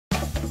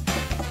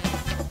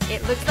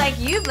It looks like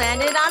you've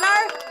landed on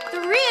our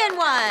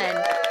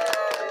 3-in-1.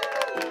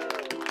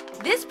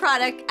 This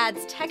product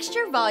adds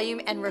texture,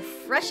 volume, and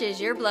refreshes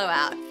your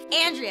blowout.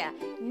 Andrea,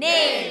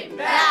 name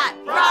that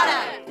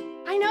product.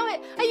 I know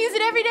it. I use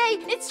it every day.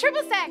 It's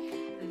Triple Sec.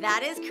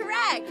 That is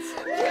correct.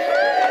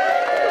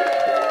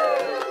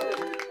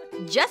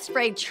 Just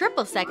spray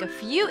Triple Sec a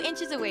few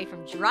inches away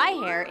from dry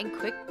hair in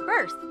quick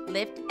bursts.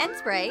 Lift and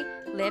spray,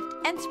 lift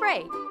and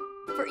spray.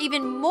 For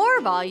even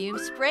more volume,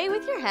 spray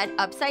with your head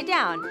upside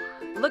down.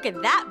 Look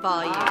at that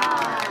volume.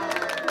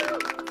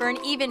 For an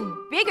even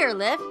bigger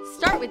lift,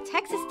 start with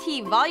Texas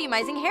Tea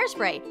Volumizing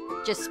Hairspray.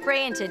 Just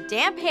spray into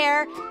damp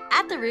hair,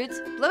 at the roots,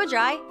 blow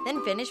dry,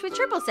 then finish with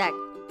Triple Sec.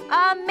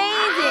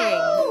 Amazing!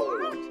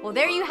 Well,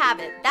 there you have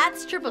it.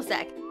 That's Triple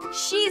Sec.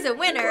 She's a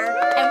winner,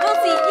 and we'll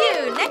see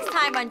you next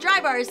time on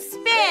Drybar's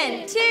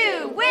Spin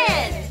to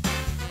Win!